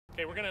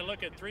Okay, we're going to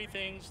look at three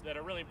things that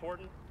are really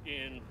important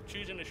in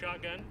choosing a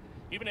shotgun.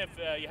 Even if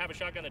you have a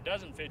shotgun that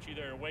doesn't fit you,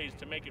 there are ways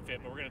to make it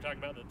fit, but we're going to talk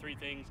about the three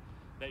things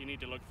that you need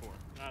to look for.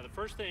 The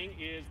first thing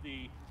is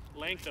the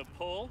length of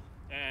pull,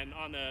 and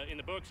in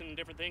the books and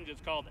different things it's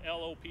called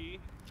LOP,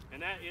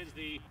 and that is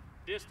the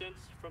distance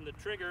from the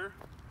trigger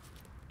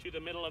to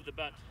the middle of the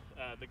butt,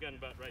 the gun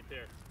butt right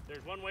there.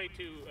 There's one way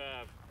to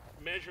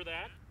measure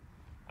that.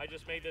 I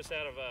just made this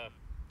out of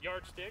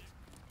yardsticks.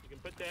 You can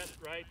put that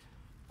right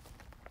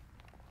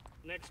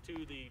next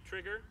to the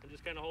trigger and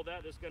just kind of hold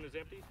that. This gun is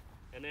empty,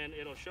 and then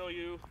it'll show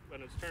you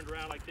when it's turned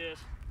around like this,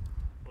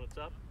 when it's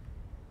up.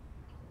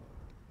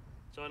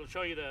 So it'll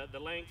show you the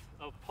length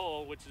of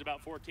pull, which is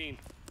about 14.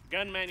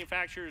 Gun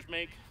manufacturers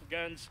make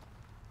guns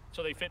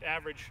so they fit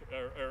average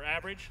or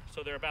average,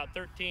 so they're about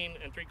 13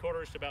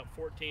 3/4 to about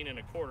 14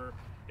 1/4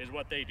 is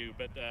what they do.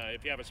 But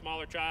if you have a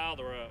smaller child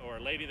or a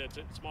lady that's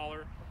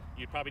smaller,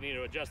 you'd probably need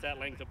to adjust that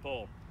length of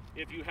pull.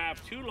 If you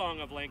have too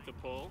long of length of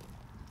pull,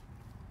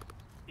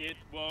 it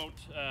won't,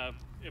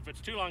 if it's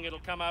too long, it'll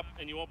come up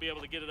and you won't be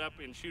able to get it up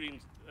in shooting,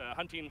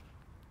 hunting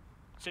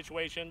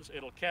situations.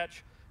 It'll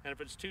catch. And if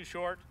it's too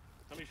short,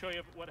 let me show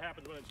you what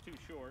happens when it's too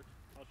short.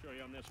 I'll show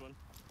you on this one.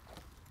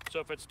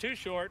 So if it's too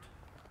short,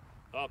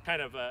 I'll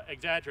kind of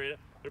exaggerate it,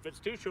 but if it's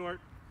too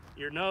short,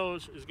 your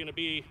nose is going to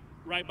be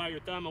right by your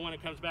thumb, and when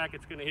it comes back,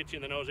 it's going to hit you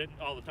in the nose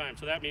all the time.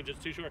 So that means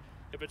it's too short.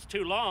 If it's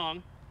too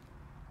long,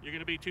 you're going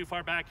to be too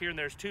far back here, and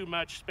there's too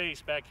much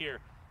space back here.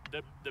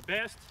 The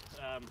best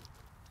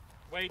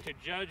way to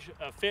judge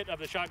a fit of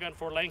the shotgun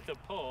for length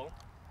of pull,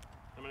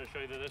 I'm going to show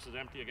you that this is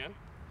empty again,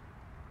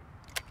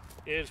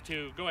 is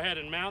to go ahead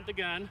and mount the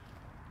gun.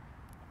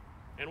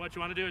 And what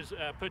you want to do is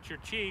put your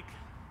cheek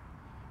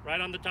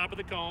right on the top of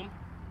the comb,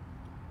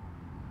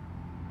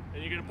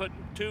 and you're going to put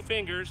two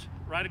fingers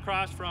right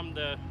across from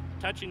the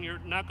touching your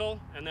knuckle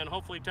and then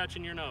hopefully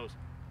touching your nose.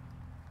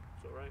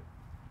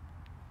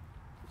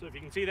 So if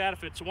you can see that,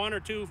 if it's 1 or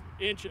 2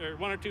 inch or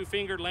 1 or 2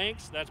 finger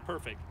lengths, that's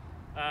perfect.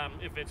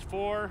 If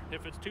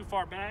it's too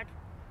far back,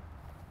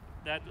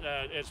 that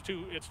it's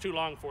too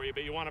long for you,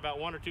 but you want about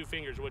 1 or 2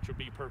 fingers, which would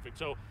be perfect.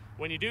 So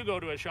when you do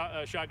go to a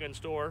shotgun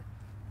store,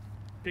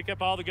 pick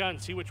up all the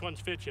guns, see which ones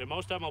fit you.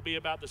 Most of them will be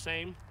about the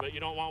same, but you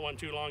don't want one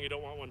too long, you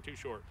don't want one too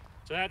short.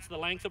 So that's the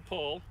length of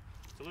pull.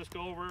 So let's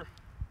go over.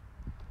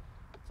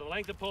 So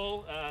length of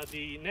pull.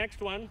 The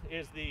next one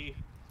is the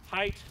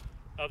height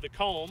of the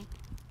comb.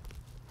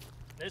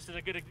 This is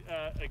a good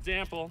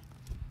example.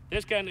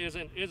 This gun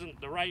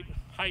isn't the right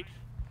height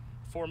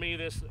for me.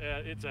 It's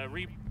a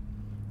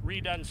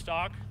redone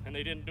stock, and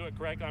they didn't do it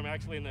correct. I'm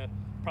actually in the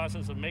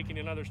process of making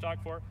another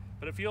stock for it.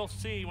 But if you'll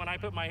see, when I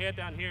put my head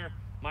down here,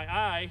 my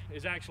eye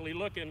is actually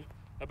looking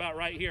about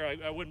right here.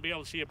 I wouldn't be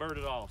able to see a bird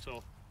at all.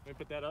 So let me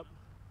put that up.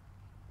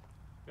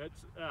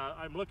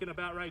 I'm looking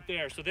about right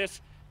there. So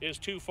this is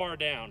too far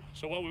down.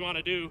 So what we want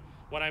to do,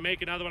 when I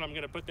make another one, I'm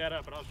going to put that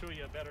up, and I'll show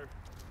you a better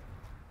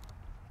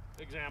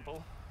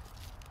example.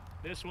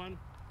 This one,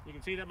 you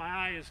can see that my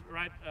eye is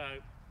right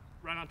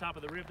on top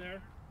of the rib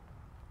there.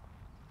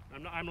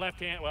 I'm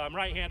left-handed. Well, I'm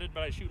right-handed,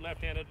 but I shoot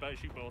left-handed, but I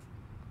shoot both.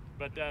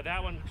 But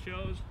that one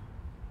shows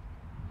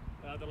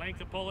the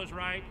length of pull is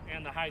right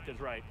and the height is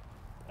right.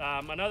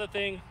 Another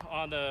thing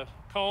on the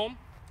comb,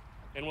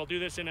 and we'll do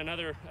this in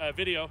another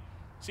video.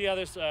 See how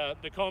this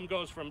the comb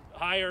goes from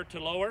higher to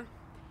lower?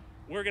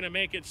 We're going to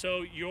make it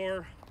so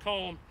your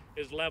comb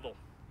is level,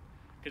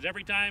 because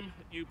every time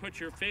you put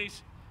your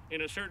face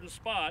in a certain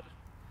spot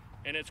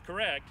and it's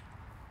correct,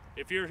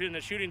 if you're in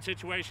a shooting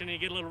situation and you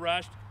get a little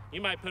rushed,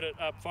 you might put it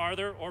up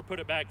farther or put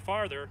it back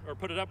farther, or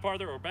put it up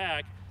farther or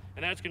back,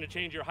 and that's going to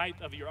change your height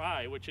of your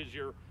eye, which is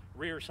your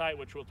rear sight,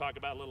 which we'll talk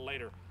about a little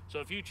later. So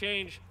if you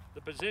change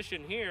the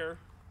position here,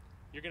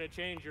 you're going to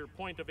change your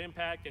point of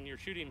impact and your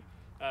shooting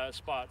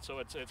spot. So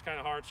it's kind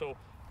of hard. So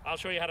I'll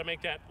show you how to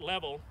make that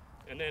level,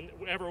 and then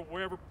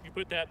wherever you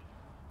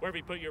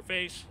put your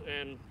face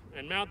and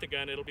mount the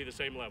gun, it'll be the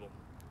same level.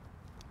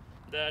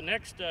 The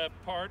next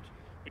part,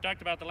 we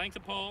talked about the length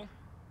of pull.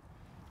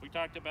 We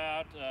talked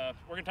about,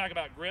 we're going to talk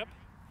about grip.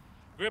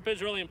 Grip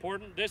is really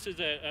important. This is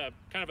a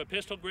kind of a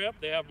pistol grip.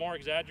 They have more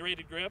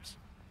exaggerated grips.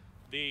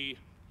 The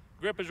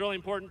grip is really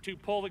important to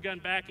pull the gun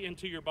back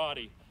into your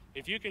body.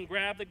 If you can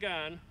grab the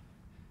gun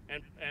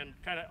and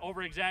kind of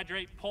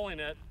over-exaggerate pulling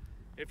it,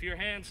 if your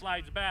hand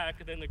slides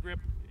back, then the grip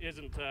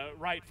isn't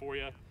right for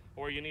you,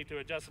 or you need to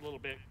adjust a little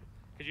bit,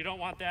 because you don't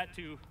want that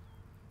to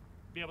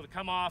be able to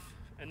come off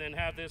and then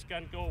have this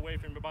gun go away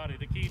from your body.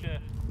 The key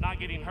to not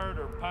getting hurt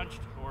or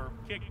punched or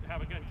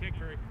have a gun kicked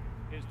her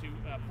is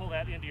to pull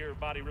that into your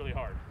body really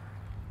hard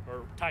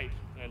or tight,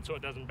 and so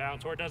it doesn't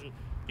bounce or it doesn't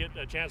get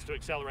a chance to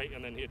accelerate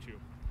and then hit you.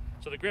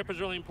 So the grip is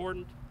really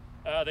important.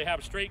 They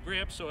have straight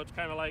grips, so it's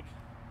kind of like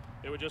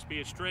it would just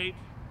be a straight.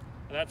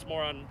 That's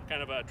more on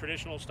kind of a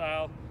traditional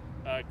style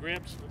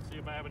grips. Let's see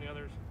if I have any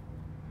others.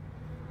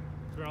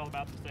 They're all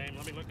about the same.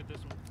 Let me look at this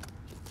one.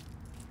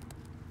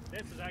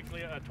 This is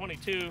actually a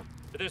 22,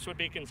 but this would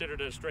be considered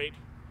a straight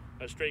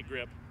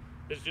grip.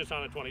 This is just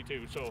on a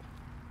 22, so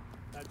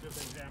that's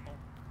just an example.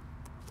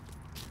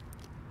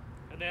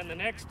 And then the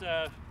next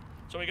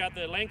So we got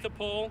the length of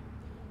pull,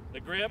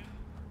 the grip,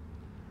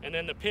 and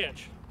then the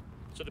pitch.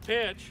 So the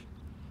pitch,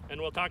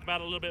 and we'll talk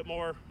about it a little bit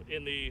more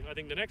in the, I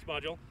think, the next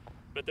module,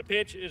 but the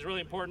pitch is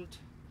really important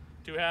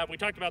to have. We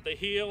talked about the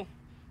heel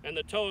and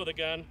the toe of the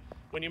gun.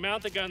 When you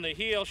mount the gun, the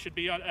heel should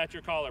be at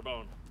your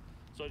collarbone.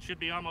 So it should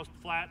be almost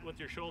flat with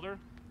your shoulder,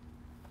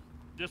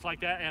 just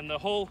like that, and the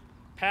whole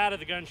pad of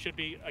the gun should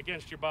be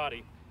against your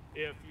body.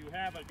 If you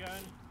have a gun,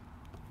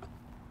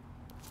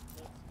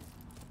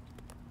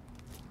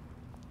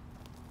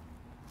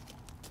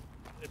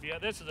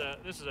 this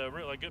is a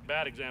really good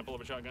bad example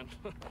of a shotgun.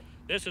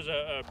 This is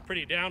a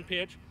pretty down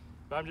pitch,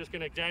 but I'm just going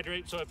to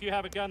exaggerate. So if you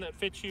have a gun that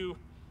fits you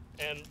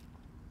and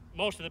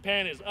most of the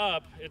pan is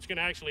up, it's going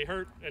to actually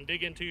hurt and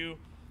dig into you,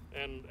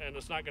 and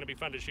it's not going to be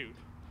fun to shoot.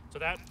 So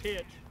that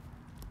pitch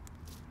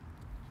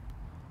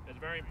is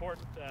very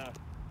important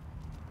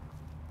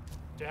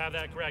to have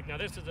that correct. Now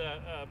this is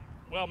a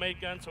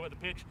well-made gun, so the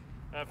pitch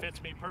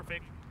fits me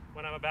perfect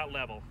when I'm about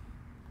level.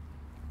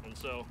 And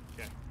so,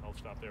 okay, I'll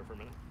stop there for a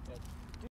minute. Good.